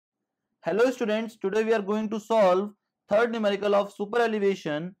Hello students, today we are going to solve third numerical of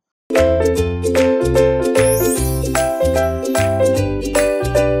superelevation.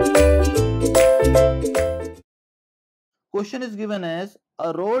 Question is given as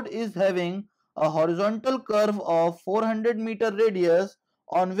a road is having a horizontal curve of 400-meter radius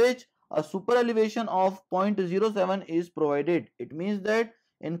on which a superelevation of 0.07 is provided. It means that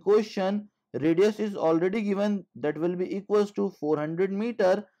in question radius is already given, that will be equals to 400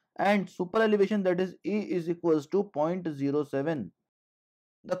 meter, and superelevation, that is E, is equals to 0.07.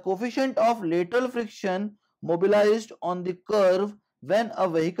 The coefficient of lateral friction mobilized on the curve when a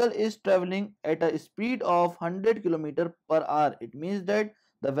vehicle is traveling at a speed of 100 km per hour. It means that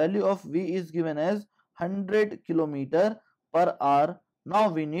the value of V is given as 100 km per hour. Now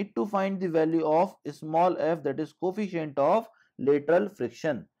we need to find the value of small f, that is coefficient of lateral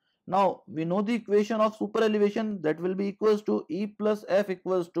friction. Now we know the equation of superelevation, that will be equals to E plus F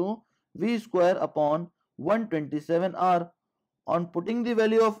equals to V square upon 127R. On putting the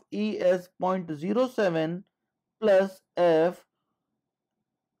value of E as 0.07 plus F,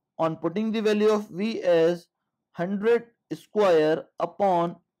 on putting the value of V as 100 square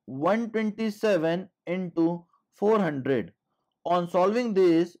upon 127 into 400. On solving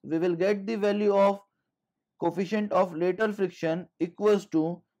this, we will get the value of coefficient of lateral friction equals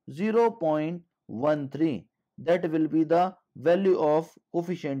to 0.13. That will be the value of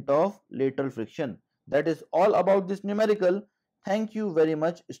coefficient of lateral friction. That is all about this numerical. Thank you very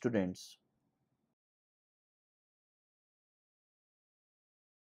much, students.